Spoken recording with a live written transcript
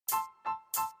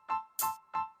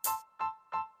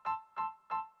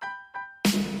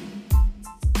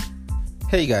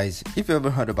Hey guys, if you ever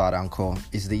heard about Anchor,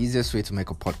 it's the easiest way to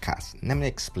make a podcast. Let me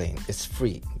explain. It's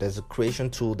free. There's a creation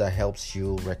tool that helps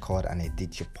you record and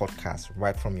edit your podcast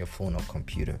right from your phone or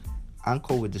computer.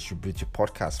 Anchor will distribute your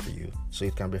podcast for you so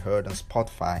it can be heard on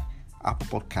Spotify,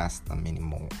 Apple Podcasts, and many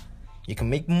more. You can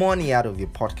make money out of your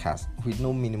podcast with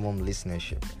no minimum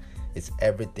listenership. It's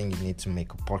everything you need to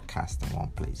make a podcast in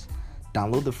one place.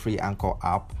 Download the free Anchor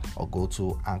app or go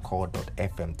to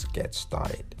anchor.fm to get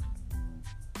started.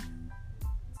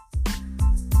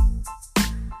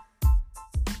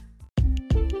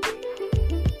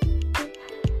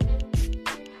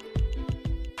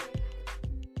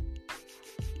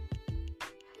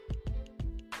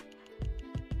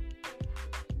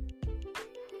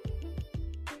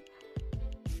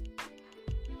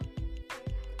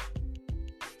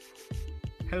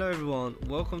 Hello everyone,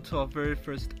 welcome to our very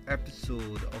first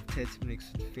episode of 30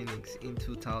 Minutes with Phoenix in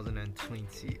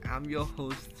 2020. I'm your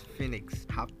host Phoenix.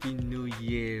 Happy New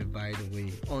Year, by the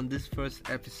way. On this first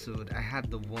episode, I had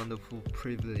the wonderful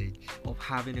privilege of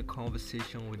having a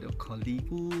conversation with a colleague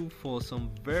who, for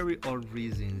some very odd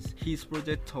reasons, his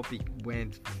project topic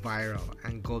went viral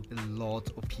and got a lot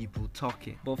of people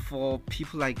talking. But for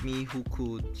people like me who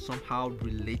could somehow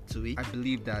relate to it, I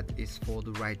believe that it's for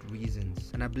the right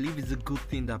reasons. And I believe it's a good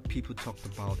thing that people talked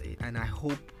about it, and I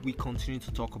hope we continue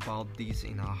to talk about this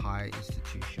in our higher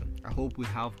institution. I hope we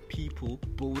have people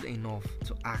bold enough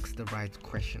to ask the right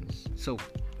questions. So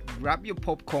grab your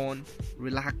popcorn,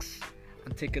 relax,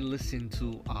 and take a listen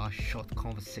to our short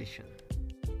conversation.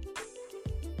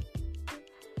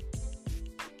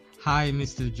 Hi,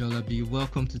 Mr. Ojelabi.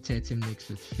 Welcome to 30 Minutes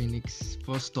with Phoenix.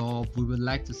 First off, we would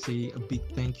like to say a big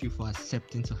thank you for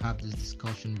accepting to have this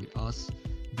discussion with us.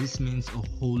 This means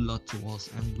a whole lot to us,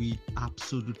 and we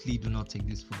absolutely do not take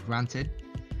this for granted.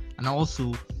 And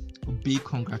also, a big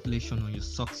congratulations on your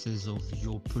success of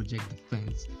your project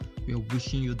defense. We are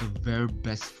wishing you the very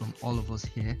best from all of us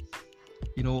here.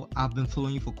 You know, I've been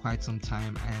following you for quite some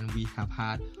time, and we have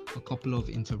had a couple of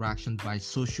interactions by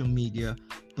social media,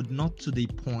 but not to the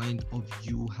point of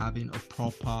you having a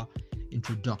proper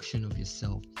introduction of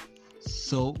yourself.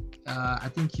 So, I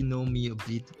think you know me a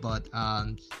bit, but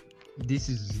this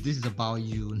is about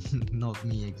you, not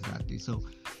me exactly. So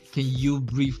can you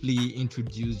briefly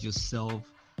introduce yourself,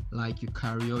 like your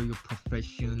career, your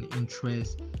profession,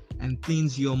 interests, and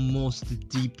things you're most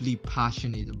deeply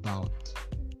passionate about?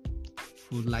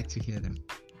 We would like to hear them.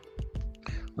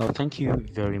 Well, thank you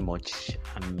very much.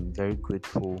 I'm very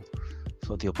grateful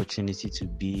for the opportunity to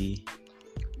be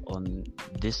on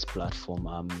this platform.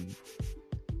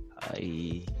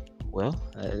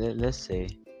 Let's say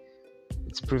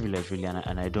it's a privilege, really,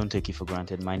 and I don't take it for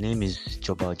granted. My name is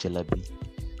Joba Ojelabi,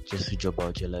 just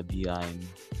Joba Ojelabi. I'm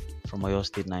from Oyo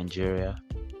State, Nigeria.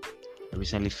 I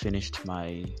recently finished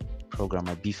my program,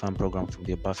 my BFAM program from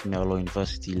the Obafemi Awolowo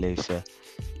University, Ile-Ife.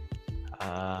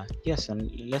 Yes,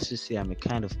 and let's just say I'm a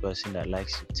kind of person that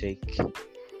likes to take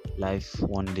life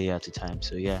one day at a time.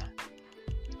 So yeah,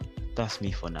 that's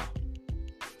me for now.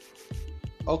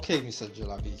 Okay, Mr.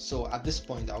 Ojelabi. So at this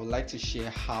point, I would like to share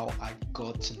how I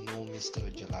got to know Mr.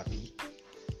 Ojelabi.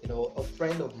 You know, a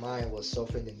friend of mine was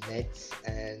surfing the net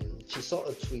and she saw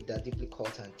a tweet that deeply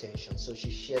caught her attention. So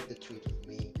she shared the tweet with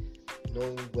me,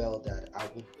 knowing well that I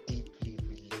would deeply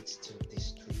relate to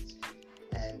this tweet.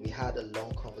 And we had a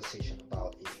long conversation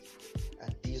about it.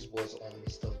 And this was on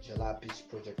Mr. Ojelabi's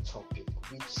project topic,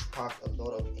 which sparked a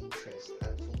lot of interest.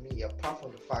 And for me, apart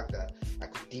from the fact that I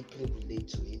could deeply relate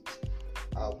to it,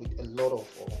 with a lot of,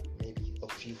 or maybe a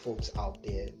few folks out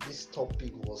there, this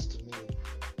topic was to me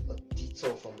a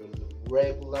detour from the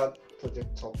regular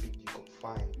project topic you could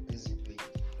find basically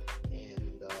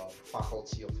in the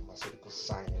Faculty of Pharmaceutical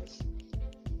Science.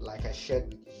 Like I shared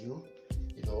with you,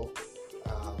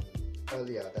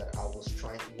 earlier that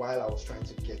while I was trying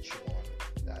to get you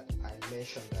on, that I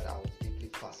mentioned that I was deeply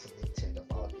fascinated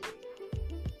about it.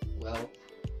 Well,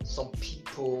 some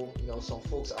people, some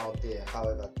folks out there,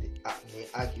 however, they may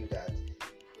argue that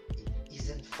it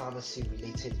isn't pharmacy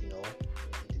related,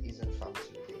 it isn't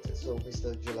pharmacy related. So,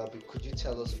 Mr. Ojelabi, could you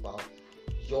tell us about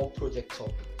your project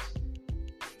topics,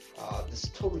 the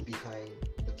story behind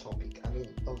the topic? I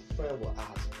mean, a friend will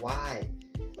ask, why?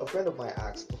 A friend of mine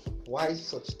asked, why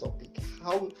such topic?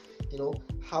 How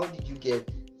did you get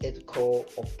ethical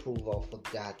approval for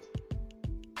that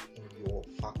in your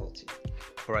faculty?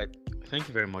 All right. Thank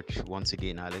you very much once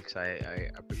again, Alex. I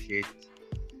appreciate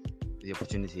the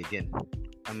opportunity again.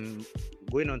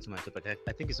 Going on to my topic,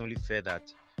 I think it's only fair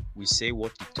that we say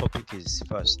what the topic is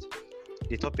first.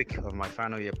 The topic of my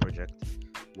final year project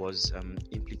was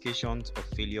implications of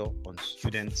failure on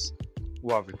students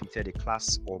who have repeated a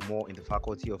class or more in the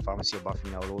Faculty of Pharmacy of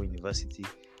Obafemi Awolowo University,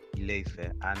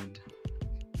 Ile-Ife. And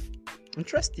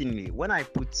interestingly, when I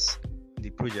put the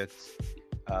project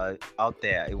out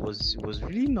there, it was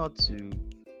really not to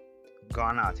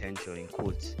garner attention, in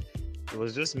quotes. It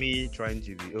was just me trying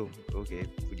to be, okay,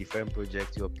 with different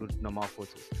project, you upload normal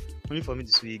photos, only for me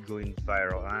to see it going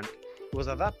viral. And it was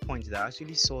at that point that I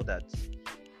actually saw that,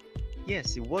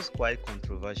 yes, it was quite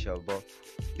controversial, but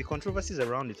the controversies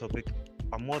around the topic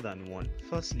are more than one.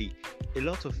 Firstly, a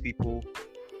lot of people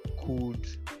could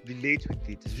relate with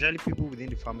it, especially people within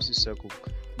the pharmacy circle,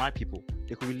 my people.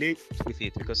 They could relate with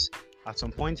it because at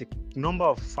some point, a number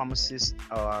of pharmacy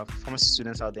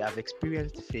students out there have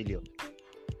experienced failure,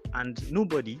 and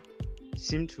nobody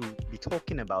seemed to be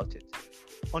talking about it.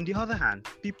 On the other hand,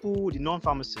 people, the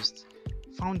non-pharmacists,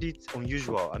 found it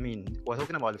unusual. I mean, we're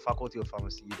talking about the Faculty of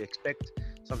Pharmacy. You'd expect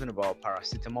something about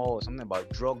paracetamol or something about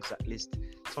drugs, at least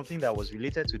something that was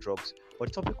related to drugs. But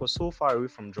the topic was so far away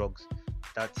from drugs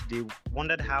that they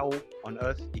wondered how on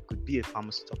earth it could be a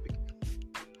pharmacy topic.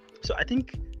 So I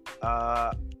think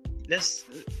let's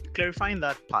clarifying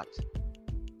that part.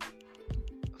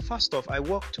 First off,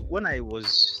 when I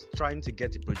was trying to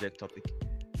get the project topic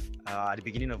at the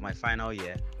beginning of my final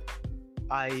year,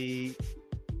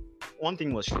 one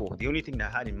thing was sure. The only thing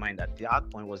that I had in mind at the hard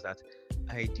point was that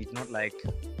I did not like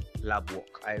lab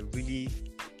work. I really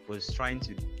was trying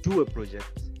to do a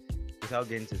project without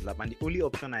getting to the lab, and the only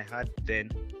option I had then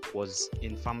was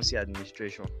in pharmacy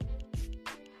administration.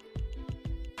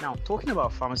 Now, talking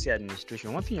about pharmacy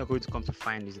administration, one thing you're going to come to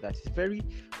find is that studies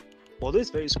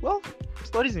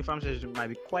in pharmacy administration might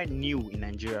be quite new in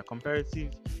Nigeria compared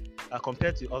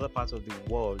to other parts of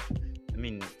the world. I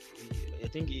mean, I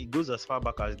think it goes as far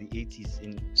back as the 80s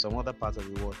in some other parts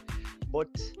of the world. But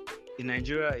in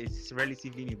Nigeria, it's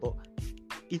relatively new. But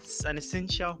it's an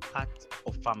essential part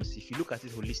of pharmacy if you look at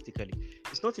it holistically.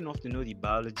 It's not enough to know the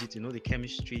biology, to know the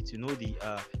chemistry, to know the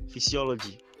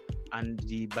physiology and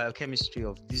the biochemistry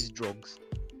of these drugs.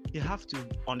 You have to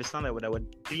understand that we're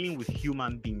dealing with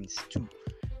human beings too,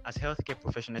 as healthcare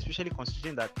professionals, especially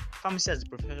considering that pharmacy as a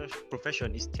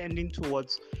profession is tending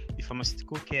towards the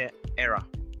pharmaceutical care era,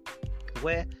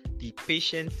 where the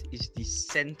patient is the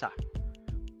center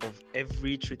of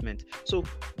every treatment. So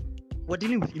it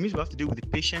means we have to deal with the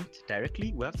patient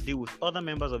directly. We have to deal with other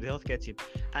members of the healthcare team.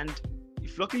 And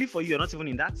if luckily for you, you're not even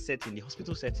in that setting, the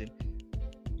hospital setting,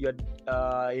 you're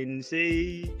in,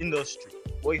 say, industry,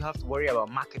 where you have to worry about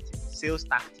marketing, sales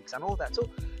tactics, and all that. So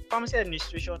pharmacy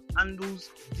administration handles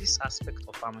this aspect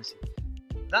of pharmacy.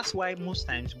 That's why most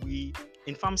times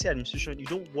in pharmacy administration, you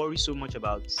don't worry so much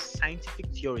about scientific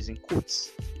theories in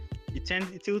quotes. It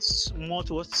tilts more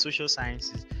towards the social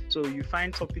sciences. So you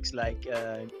find topics like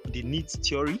the needs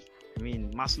theory,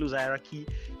 Maslow's hierarchy.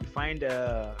 You find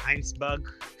Heinsberg,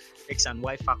 X and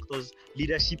Y factors,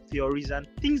 leadership theories, and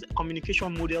things,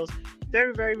 communication models.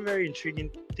 Very, very, very intriguing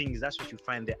things. That's what you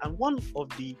find there. And one of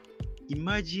the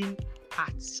emerging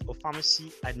parts of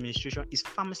pharmacy administration is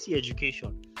pharmacy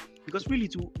education, because really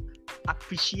to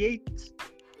appreciate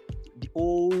the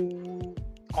whole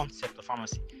concept of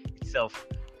pharmacy itself,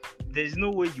 there's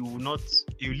no way you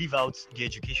leave out the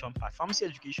education part. Pharmacy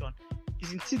education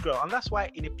is integral, and that's why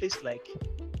in a place like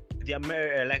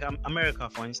America,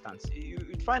 for instance,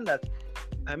 you'd find that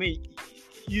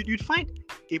you'd find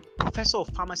a professor of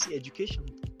pharmacy education,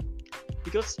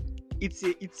 because it's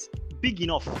big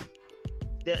enough.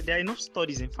 There are enough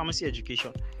studies in pharmacy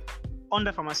education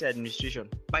under pharmacy administration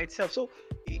by itself. So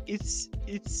it's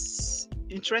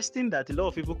interesting that a lot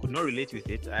of people could not relate with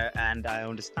it, and I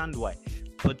understand why.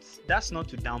 But that's not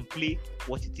to downplay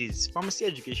what it is. Pharmacy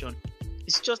education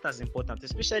is just as important,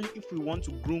 especially if we want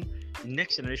to groom the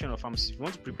next generation of pharmacists. If we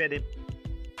want to prepare them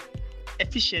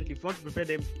efficiently, if we want to prepare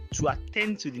them to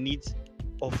attend to the needs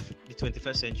of the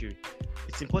 21st century,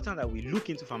 it's important that we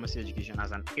look into pharmacy education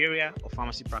as an area of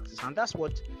pharmacy practice. And that's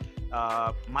what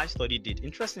my study did.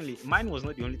 Interestingly, mine was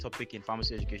not the only topic in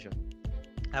pharmacy education.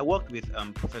 I worked with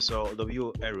Professor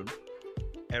W. Aaron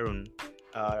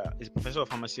is professor of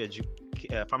pharmacy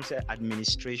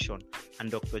administration, and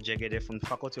Dr. Jegede from the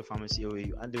Faculty of Pharmacy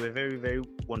OAU, and they were very, very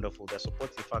wonderful. Their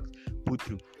support, in fact, put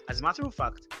through. As a matter of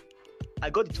fact, I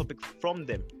got the topic from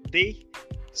them. They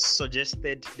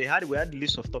suggested we had a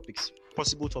list of topics,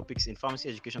 possible topics in pharmacy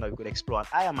education that we could explore, and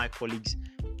I and my colleagues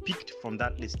picked from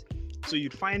that list. So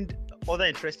you'd find other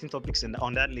interesting topics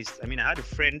on that list. I had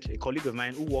a colleague of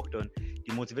mine who worked on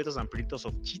the motivators and predictors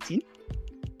of cheating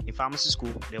in pharmacy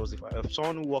school. There was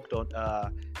someone who worked on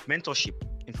mentorship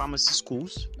in pharmacy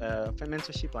schools,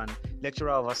 mentorship and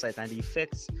lecturer oversight, and the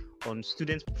effects on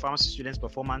pharmacy students'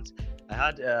 performance I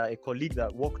had a colleague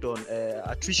that worked on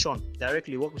attrition,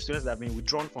 directly worked with students that have been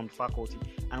withdrawn from the faculty,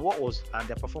 and what was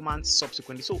their performance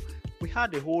subsequently. So we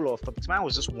had a whole lot of topics. Mine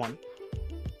was just one.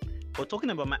 But talking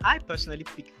about mine, I personally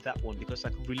picked that one because I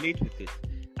could relate with it.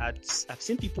 I've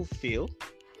seen people fail.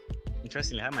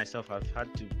 Interestingly, I myself have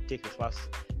had to take a class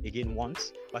again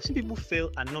once, but I've seen people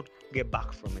fail and not get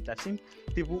back from it. I've seen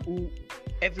people who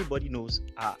everybody knows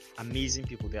are amazing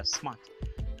people, they are smart,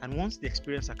 and once they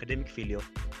experience academic failure,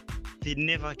 they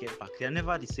never get back. They're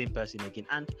never the same person again,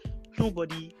 and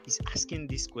nobody is asking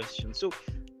this question. So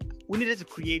we needed to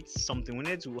create something. We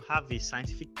needed to have a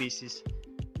scientific basis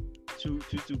to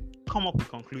come up with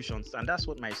conclusions, and that's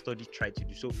what my study tried to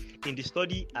do. So in the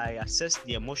study, I assessed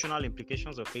the emotional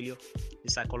implications of failure, the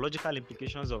psychological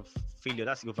implications of failure,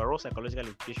 that's the overall psychological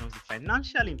implications, the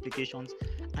financial implications,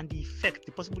 and the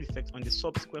possible effect on the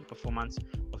subsequent performance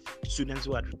of students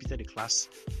who had repeated the class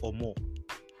or more.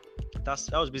 That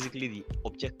was basically the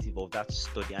objective of that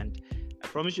study, and I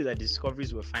promise you that the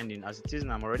discoveries we're finding, as it is,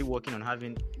 and I'm already working on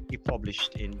having it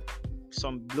published in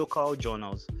some local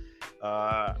journals,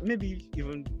 maybe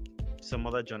even some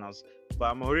other journals,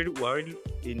 but we're already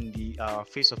in the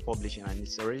phase of publishing, and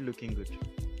it's already looking good.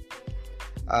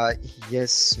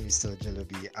 Yes, Mr.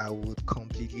 Ojelabi, I would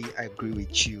completely agree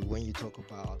with you when you talk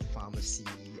about pharmacy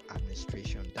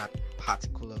administration, that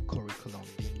particular curriculum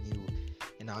being new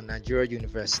in our Nigeria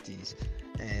universities,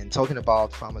 and talking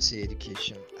about pharmacy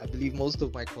education. I believe most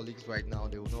of my colleagues right now,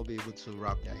 they will not be able to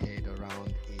wrap their head around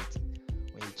it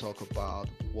when you talk about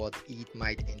what it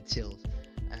might entail.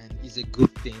 And it's a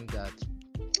good thing that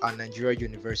our Nigeria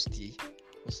university,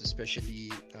 most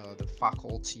especially the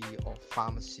faculty of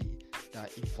pharmacy, that are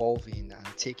evolving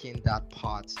and taking that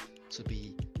part to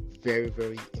be very,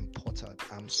 very important.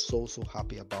 I'm so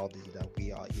happy about this, that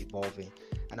we are evolving,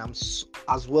 and I'm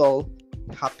as well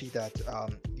happy that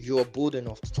you're bold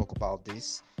enough to talk about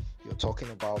this. You're talking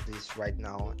about this right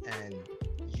now, and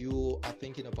you are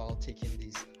thinking about taking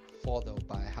this further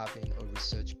by having a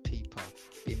research paper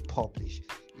being published.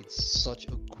 It's such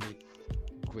a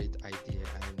great idea,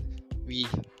 and we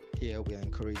are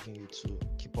encouraging you to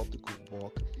keep up the good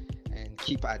work and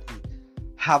keep at it.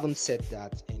 Haven't said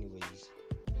that anyways.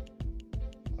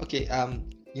 Okay,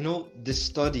 the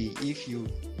study,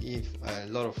 if a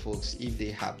lot of folks, if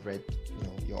they have read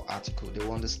your article, they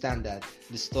will understand that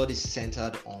the study is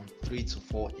centered on 3 to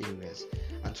 4 areas,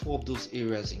 and 2 of those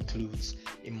areas includes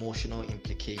emotional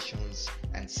implications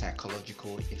and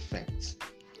psychological effects.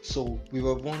 So we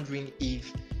were wondering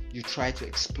if you try to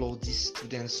explore these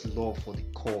students' love for the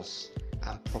course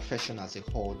and profession as a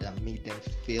whole that made them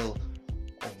fail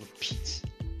or repeat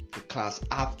the class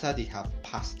after they have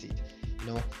passed it.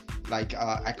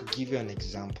 I could give you an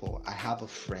example. I have a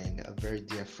friend, a very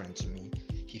dear friend to me.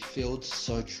 He failed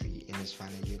surgery in his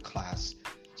final year class,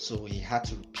 so he had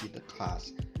to repeat the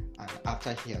class. And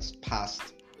after he has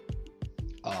passed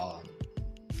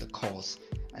the course,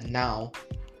 and now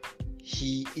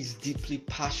he is deeply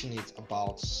passionate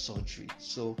about surgery.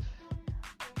 So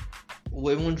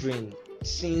we're wondering,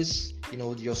 since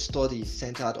your study is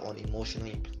centered on emotional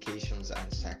implications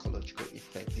and psychological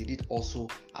effect, did it also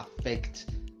affect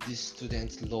the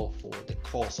student's love for the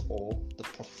course or the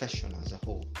profession as a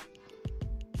whole?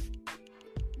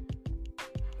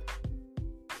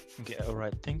 Okay, all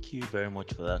right. Thank you very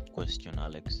much for that question,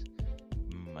 Alex.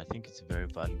 I think it's a very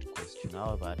valid question.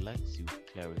 However, I'd like to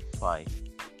clarify.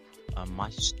 My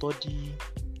study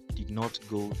did not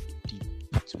go deep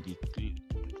to the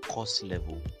course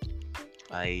level.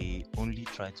 I only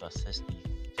tried to assess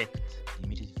the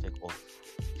immediate effect of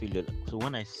failure. So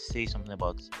when I say something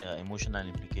about emotional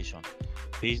implication,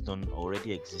 based on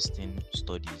already existing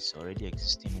studies, already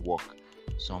existing work,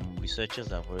 some researchers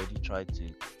have already tried to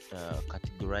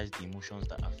categorize the emotions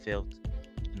that are felt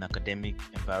in academic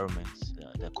environments.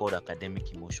 They're called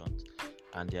academic emotions.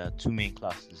 And there are 2 main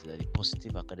classes: the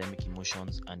positive academic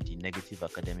emotions and the negative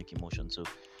academic emotions. So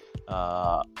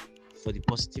for the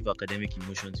positive academic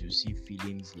emotions, you see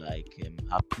feelings like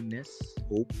happiness,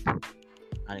 hope,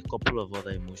 and a couple of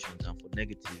other emotions. And for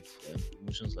negative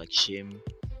emotions like shame,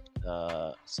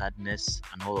 sadness,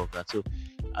 and all of that. So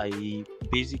I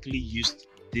basically used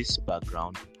this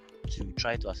background to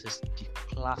try to assess the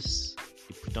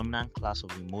predominant class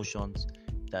of emotions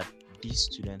that these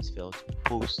students felt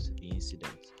post the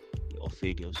incident of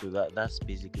failure. So that's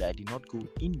basically, I did not go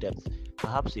in depth.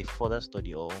 Perhaps a further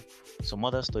study or some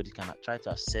other study can try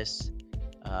to assess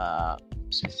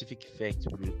specific effects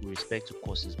with respect to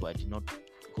courses, but I did not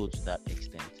go to that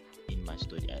extent in my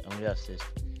study. I only assessed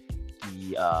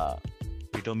the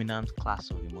predominant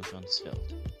class of emotions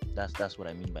felt. That's what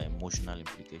I mean by emotional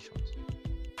implications.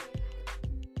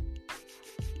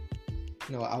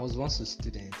 No, I was once a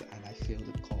student and I failed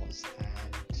the course.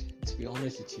 And to be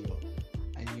honest with you,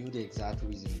 I knew the exact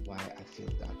reason why I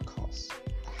failed that course.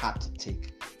 I had to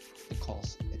take the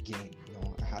course again.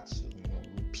 I had to,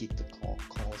 repeat the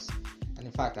course. And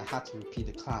in fact, I had to repeat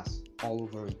the class all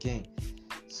over again.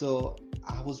 So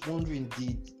I was wondering,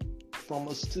 from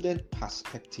a student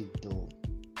perspective though,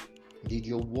 did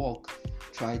your work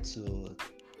try to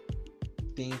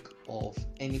think of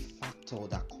any factor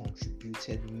that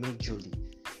contributed majorly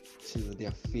to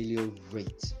their failure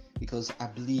rate? Because I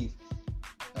believe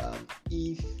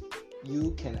if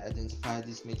you can identify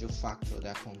this major factor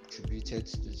that contributed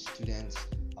to the students'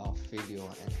 failure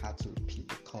and had to repeat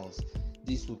the course,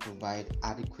 this will provide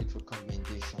adequate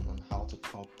recommendation on how to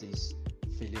curb this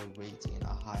failure rate in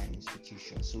a higher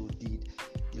institution. So did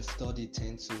your study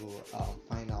tend to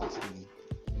find out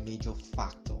the major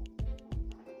factor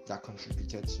that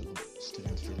contributed to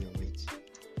student failure rate?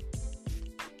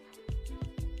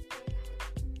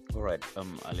 All right,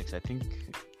 Alex, I think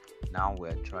now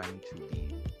we're trying to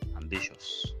be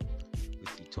ambitious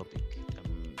with the topic.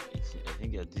 I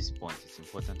think at this point it's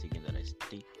important again that I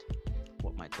state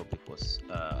what my topic was.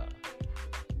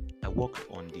 I worked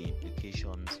on the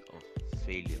implications of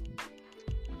failure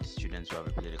on the students who have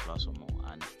repeated the class or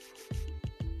more, and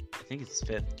I think it's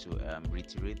fair to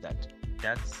reiterate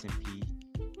that simply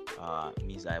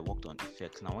means I worked on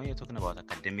effects. Now, when you're talking about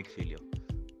academic failure,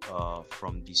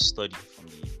 from the study, from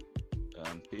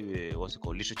the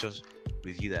literature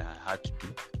review that I had to do,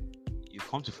 you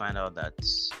come to find out that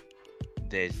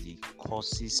there's the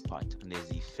causes part and there's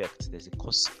the effect. There's a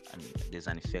cause and there's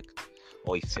an effect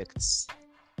or effects.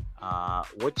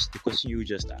 What the question you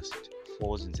just asked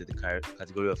falls into the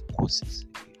category of causes,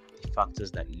 okay? The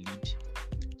factors that lead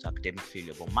to academic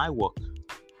failure. But my work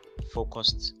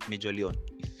focused majorly on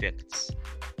effects,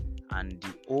 and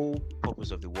the whole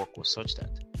purpose of the work was such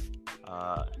that,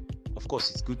 of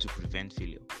course, it's good to prevent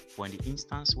failure. But in the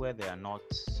instance where they are not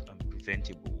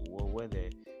preventable, or where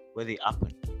they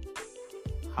happen,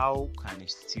 how can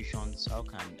institutions, how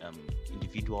can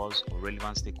individuals or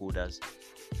relevant stakeholders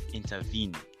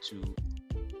intervene to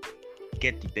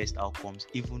get the best outcomes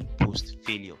even post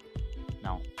failure?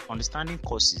 Now, understanding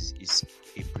causes is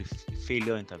a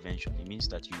failure intervention. It means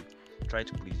that you try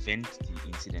to prevent the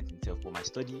incident itself. But my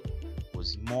study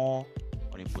was more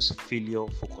on a post failure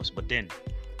focus. But then,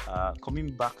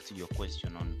 coming back to your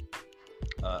question on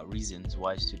reasons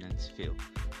why students fail,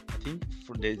 I think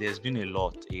there's been a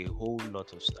whole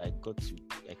lot of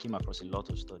I came across a lot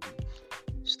of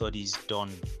studies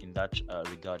done in that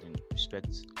regard, in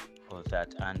respect of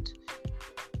that. And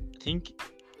I think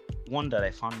one that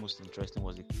I found most interesting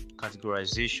was the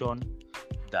categorization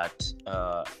that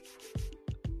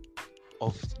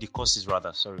of the courses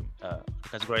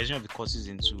categorization of the courses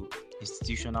into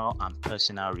institutional and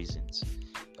personal reasons.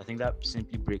 I think that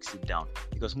simply breaks it down,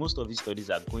 because most of these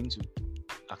studies are going to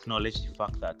acknowledge the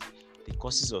fact that the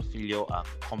causes of failure are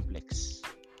complex,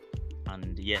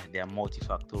 and they are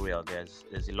multifactorial.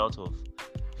 There's a lot of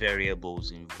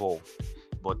variables involved,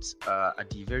 but at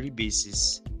the very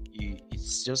basis,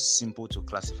 it's just simple to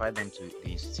classify them to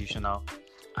the institutional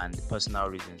and the personal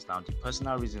reasons. Now, the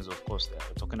personal reasons, of course,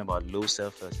 we're talking about low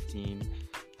self-esteem,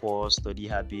 poor study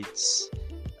habits.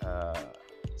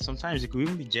 Sometimes it could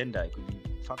even be gender. It could be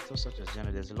factors such as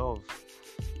gender. There's a lot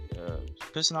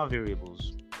of personal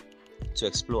variables to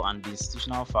explore, and the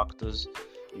institutional factors.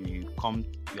 You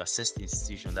assess the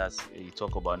institution. You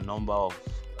talk about number of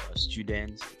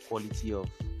students, quality of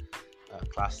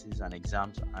classes and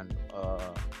exams, and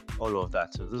all of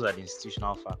that. So those are the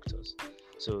institutional factors.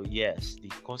 So yes, the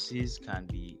causes can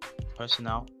be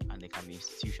personal and they can be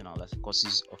institutional. That's the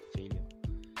causes of failure.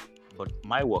 But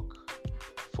my work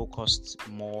focused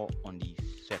more on the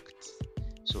effects.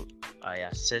 So I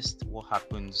assessed what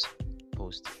happens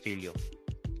post failure.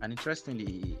 And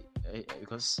interestingly,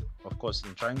 because of course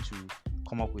in trying to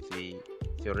come up with a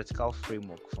theoretical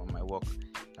framework for my work,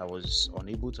 I was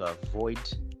unable to avoid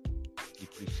the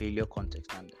pre-failure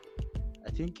context. And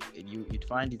I think you'd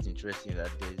find it interesting that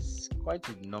there's quite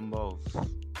a number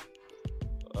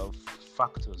of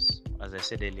factors, as I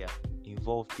said earlier,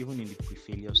 involved even in the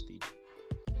pre-failure stage.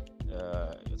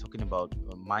 You're talking about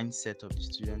a mindset of the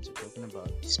students, you're talking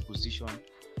about disposition,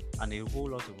 and a whole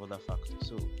lot of other factors.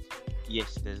 So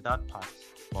yes, there's that part,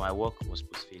 but my work was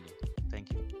post-failure.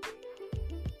 Thank you.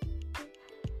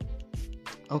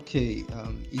 Okay,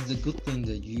 it's a good thing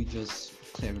that you just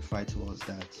clarified to us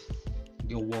that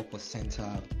your work was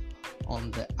centered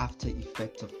on the after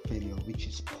effect of failure, which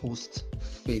is post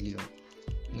failure.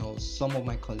 Some of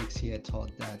my colleagues here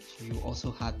thought that you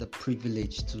also had the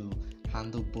privilege to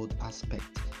handle both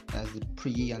aspects. That's the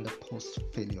pre and the post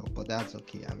failure, but that's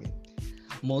okay. I mean,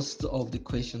 most of the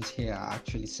questions here are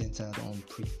actually centered on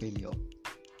pre failure.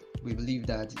 We believe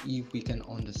that if we can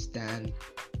understand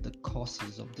the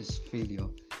causes of this failure,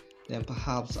 then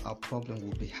perhaps our problem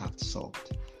will be half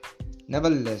solved.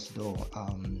 Nevertheless, though,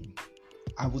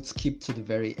 I would skip to the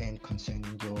very end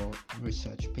concerning your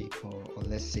research paper, or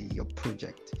let's say your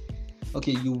project.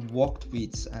 Okay, you worked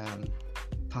with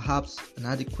perhaps an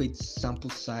adequate sample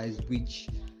size which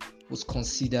was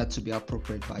considered to be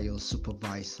appropriate by your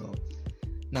supervisor.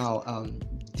 Now,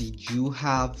 did you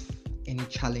have any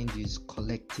challenges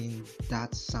collecting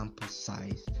that sample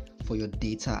size for your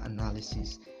data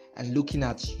analysis? And looking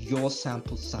at your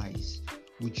sample size,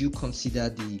 would you consider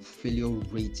the failure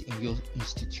rate in your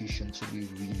institution to be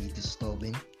really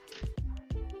disturbing?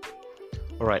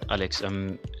 All right, Alex.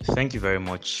 Thank you very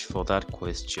much for that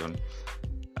question.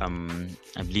 I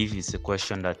believe it's a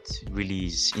question that really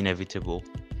is inevitable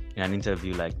in an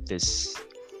interview like this,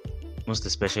 most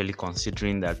especially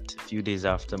considering that a few days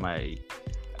after I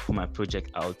put my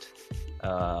project out,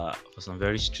 for some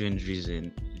very strange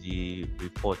reason, the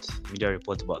media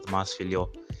report about the mass failure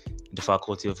in the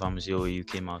faculty of pharmacy OAU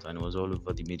came out, and it was all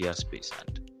over the media space.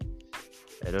 And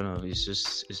I don't know, it's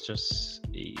just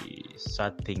a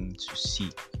sad thing to see.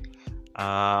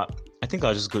 I think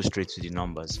I'll just go straight to the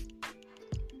numbers.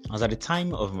 As at the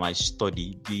time of my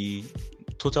study, the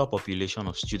total population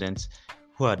of students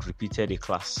who had repeated a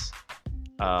class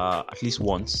at least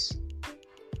once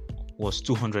was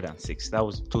 206. That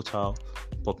was the total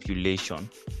population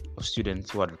of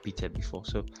students who had repeated before.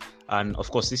 So, and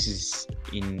of course, this is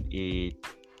in a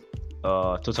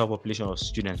total population of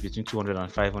students between 200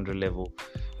 and 500 level.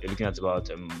 You're looking at about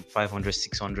 500,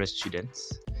 600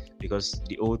 students, because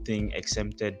the whole thing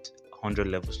exempted 100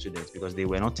 level students because they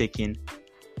were not taking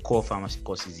core pharmacy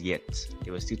courses yet.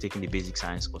 They were still taking the basic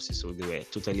science courses, so they were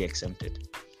totally exempted.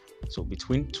 So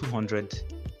between 200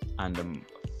 and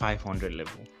 500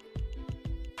 level,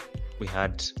 we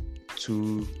had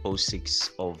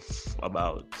 206 of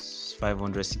about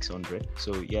 500, 600.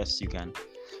 So yes, you can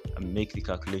make the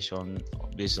calculation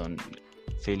based on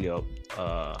failure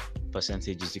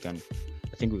percentages.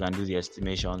 I think we can do the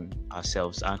estimation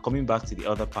ourselves. And coming back to the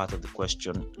other part of the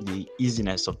question, the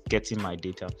easiness of getting my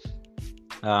data,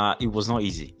 it was not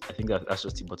easy. I think that's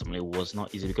just the bottom line. It was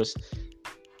not easy because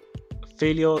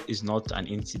failure is not an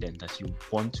incident that you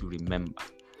want to remember.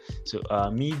 So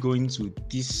me going to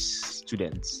these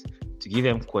students to give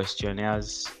them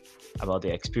questionnaires about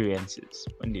their experiences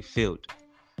when they failed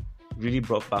really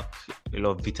brought back a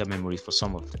lot of bitter memories for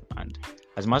some of them. And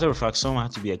as a matter of fact, some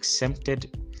had to be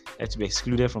exempted, had to be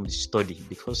excluded from the study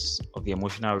because of the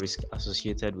emotional risk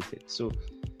associated with it. So,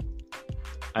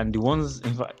 and the ones,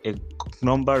 in fact, a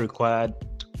number required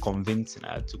convincing.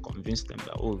 I had to convince them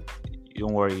that, oh,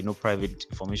 don't worry, no private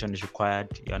information is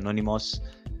required, you're anonymous,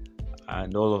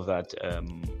 and all of that.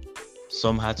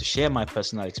 Some had to share my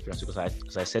personal experience because,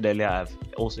 as I said earlier, I've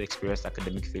also experienced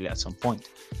academic failure at some point.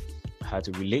 I had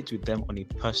to relate with them on a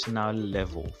personal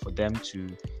level for them to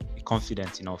be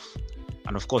confident enough,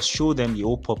 and of course, show them the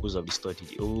whole purpose of the study,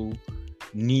 the whole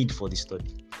need for the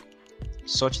study,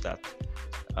 such that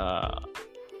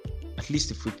at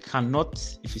least if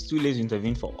it's too late to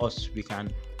intervene for us, we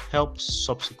can help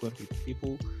subsequently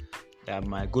people that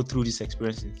might go through this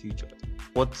experience in the future.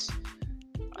 What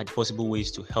are the possible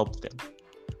ways to help them?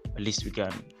 At least we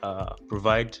can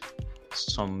provide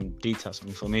some data, some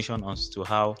information as to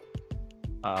how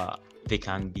they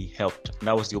can be helped. And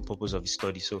that was the whole purpose of the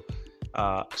study. So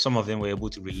some of them were able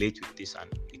to relate with this and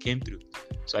it came through.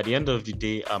 So at the end of the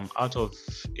day, out of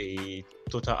a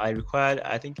total, I required,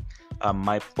 I think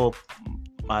my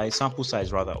sample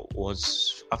size rather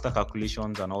was, after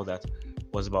calculations and all that,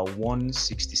 was about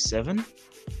 167.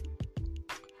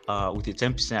 With a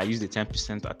 10%, I used the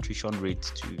 10% attrition rate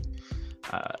to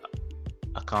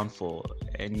account for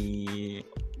any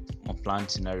unplanned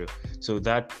scenario. So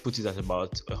that puts it at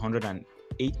about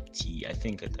 180, I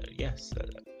think. Yes,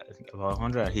 I think about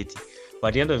 180. But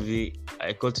at the end of the day,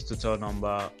 I got a total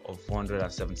number of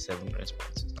 177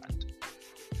 responses. And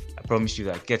I promise you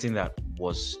that getting that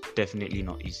was definitely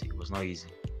not easy. It was not easy.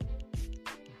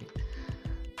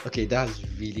 Okay, that's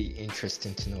really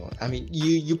interesting to know. I mean,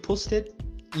 you posted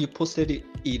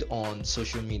it on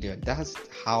social media. That's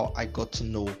how I got to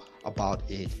know about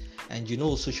it. And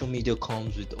social media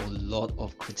comes with a lot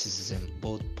of criticism,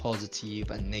 both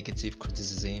positive and negative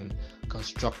criticism,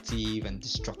 constructive and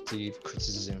destructive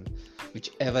criticism,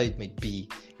 whichever it may be,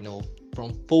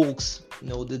 from folks,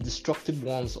 the destructive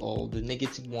ones or the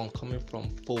negative one coming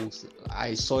from folks.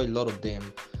 I saw a lot of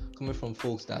them coming from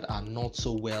folks that are not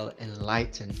so well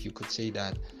enlightened, you could say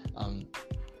that,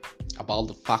 about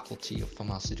the faculty of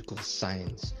pharmaceutical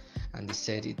science, and they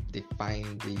said they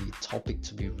find the topic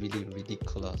to be really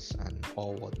ridiculous and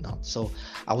all whatnot. So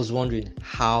I was wondering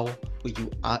how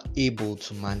you are able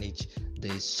to manage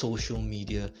the social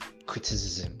media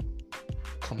criticism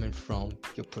coming from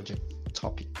your project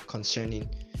topic, concerning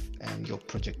your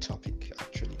project topic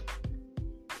actually.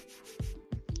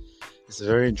 It's a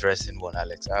very interesting one,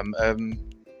 Alex.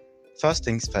 First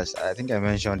things first, I think I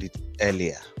mentioned it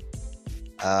earlier.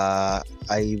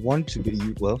 I want to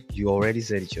be, well, you already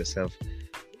said it yourself.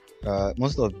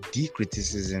 Most of the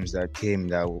criticisms that came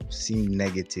that seemed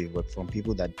negative were from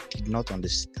people that did not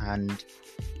understand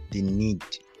the need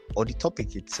or the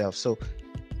topic itself. So,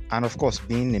 and of course,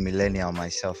 being a millennial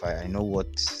myself, I know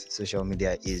what social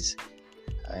media is.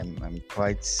 I'm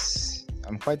quite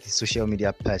a social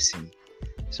media person.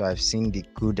 So I've seen the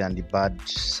good and the bad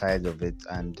side of it,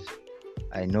 and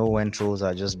I know when trolls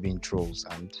are just being trolls.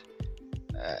 And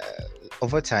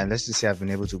over time, let's just say I've been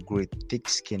able to grow a thick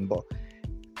skin. But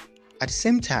at the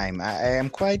same time, I am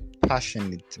quite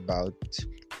passionate about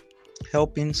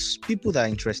helping people that are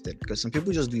interested, because some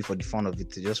people just do it for the fun of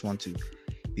it. They just want to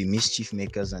be mischief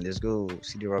makers and just go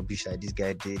see the rubbish that this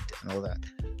guy did and all that.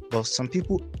 But some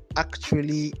people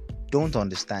actually don't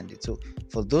understand it. So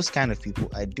for those kind of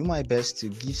people, I do my best to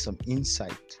give some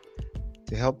insight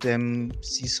to help them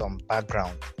see some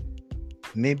background.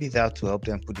 Maybe that will help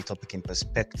them put the topic in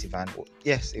perspective. And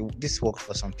yes, this worked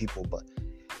for some people, but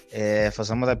for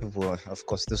some other people, of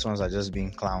course, those ones are just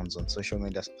being clowns on social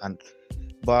media.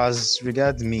 But as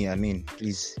regards me, I mean,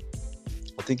 please,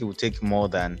 I think it would take more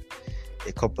than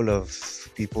a couple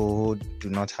of people who do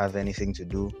not have anything to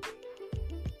do,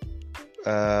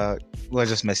 who are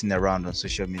just messing around on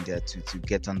social media to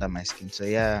get under my skin. So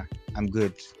yeah, I'm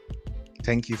good.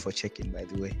 Thank you for checking, by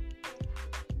the way.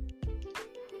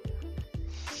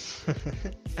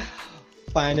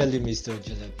 Finally, Mr.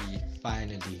 Ojelabi,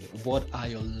 finally, what are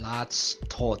your last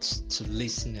thoughts to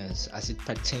listeners as it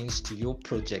pertains to your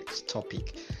project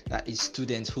topic, that is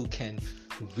students who can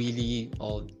really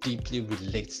or deeply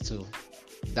relate to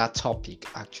that topic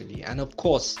actually, and of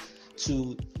course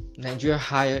to Nigeria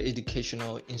higher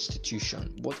educational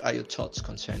institution? What are your thoughts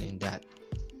concerning that?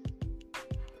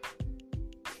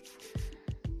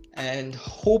 And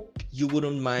hope you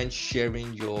wouldn't mind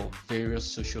sharing your various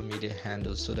social media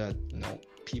handles so that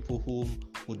people who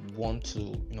would want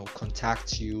to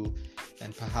contact you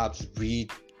and perhaps read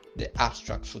the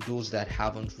abstract, for those that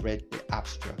haven't read the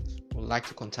abstract, would like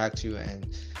to contact you,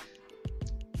 and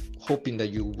hoping that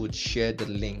you would share the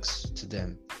links to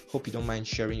them. Hope you don't mind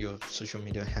sharing your social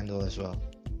media handle as well.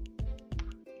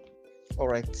 All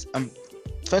right.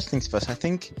 First things first, I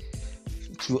think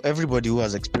to everybody who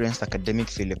has experienced academic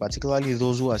failure, particularly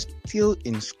those who are still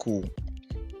in school,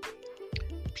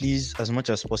 please, as much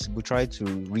as possible, try to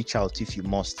reach out if you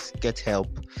must. Get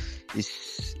help.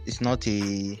 It's not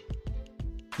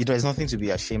there's nothing to be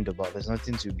ashamed about. There's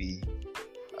nothing to be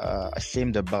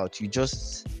ashamed about. You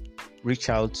just reach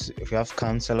out. If you have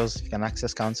counselors, if you can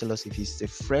access counselors, if it's a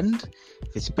friend,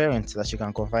 if it's parents that you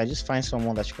can confide, just find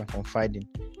someone that you can confide in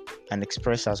and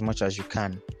express as much as you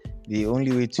can. The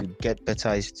only way to get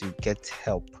better is to get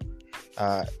help.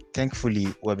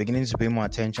 Thankfully, we're beginning to pay more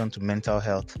attention to mental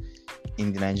health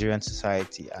in the Nigerian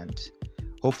society, and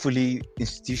hopefully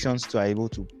institutions are able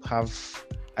to have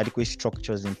adequate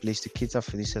structures in place to cater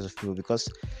for these sets of people, because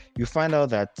you find out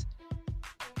that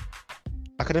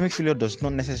academic failure does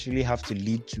not necessarily have to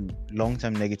lead to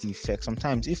long-term negative effects.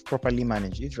 Sometimes, if properly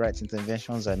managed, if right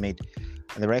interventions are made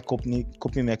and the right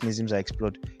coping mechanisms are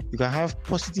explored, you can have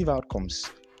positive outcomes.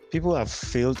 People have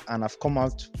failed and have come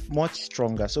out much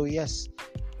stronger. So yes,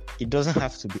 it doesn't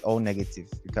have to be all negative.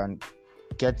 You can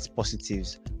get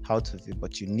positives out of it,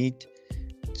 but you need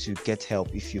to get help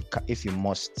if you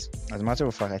must. As a matter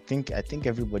of fact, I think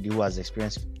everybody who has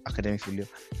experienced academic failure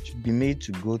should be made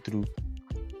to go through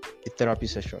a therapy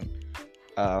session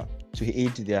to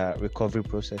aid their recovery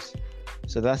process.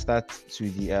 So that's that to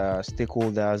the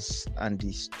stakeholders and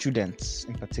the students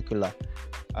in particular.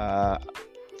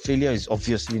 Failure is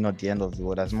obviously not the end of the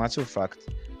world. As a matter of fact,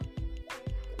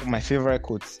 my favorite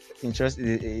quote,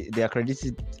 they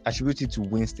attributed to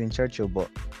Winston Churchill, but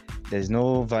there's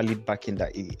no valid backing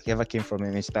that it ever came from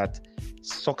him, is that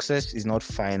success is not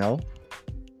final,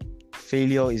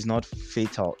 failure is not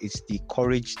fatal. It's the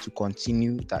courage to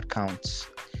continue that counts.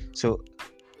 So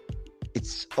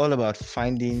it's all about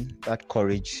finding that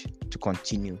courage to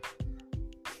continue.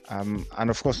 And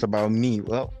of course, about me,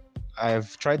 well,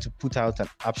 I've tried to put out an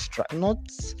abstract, not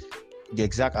the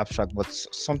exact abstract, but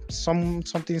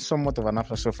something somewhat of an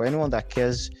abstract. So for anyone that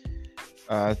cares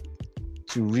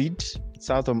to read. It's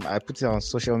out of, I put it on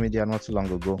social media not too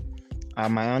long ago.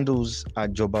 My handles are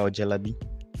Joba Ojelabi.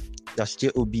 That's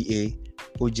Joba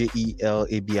Ojelabi,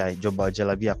 Joba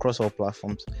Ojelabi, across all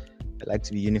platforms. I like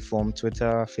to be uniform: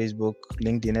 Twitter, Facebook,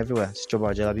 LinkedIn, everywhere. It's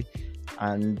Joba Ojelabi.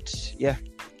 And yeah,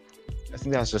 I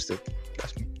think that's just it.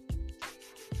 That's me.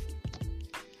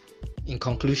 In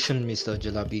conclusion, Mr.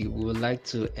 Ojelabi, we would like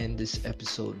to end this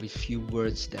episode with few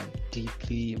words that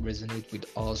deeply resonate with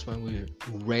us when we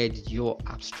read your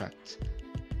abstract.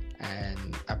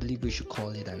 And I believe we should call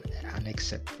it an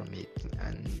excerpt from it.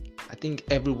 And I think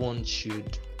everyone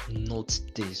should note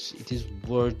this. It is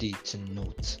worthy to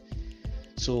note.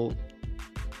 So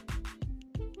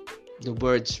the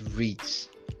words reads: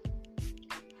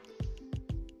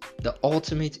 the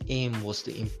ultimate aim was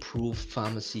to improve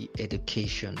pharmacy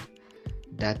education.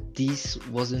 That this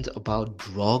wasn't about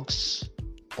drugs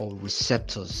or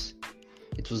receptors.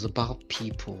 It was about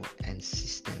people and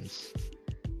systems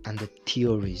and the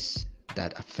theories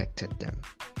that affected them.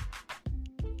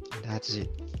 And that's it.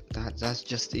 That's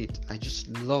just it. I just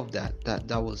love that.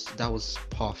 That was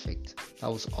perfect.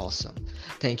 That was awesome.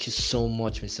 Thank you so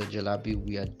much, Mr. Ojelabi.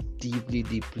 We are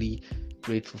deeply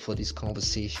grateful for this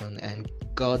conversation, and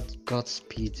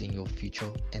Godspeed in your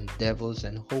future endeavors,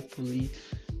 and hopefully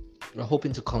we're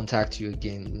hoping to contact you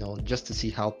again, just to see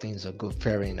how things are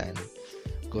faring and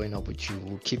going up with you.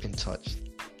 We'll keep in touch.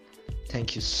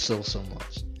 Thank you so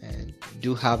much, and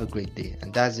do have a great day.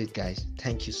 And that's it, guys.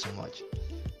 Thank you so much.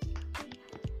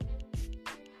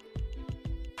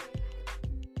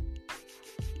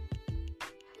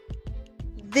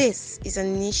 This is an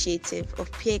initiative of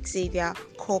Pierre Xavier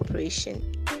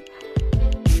Corporation.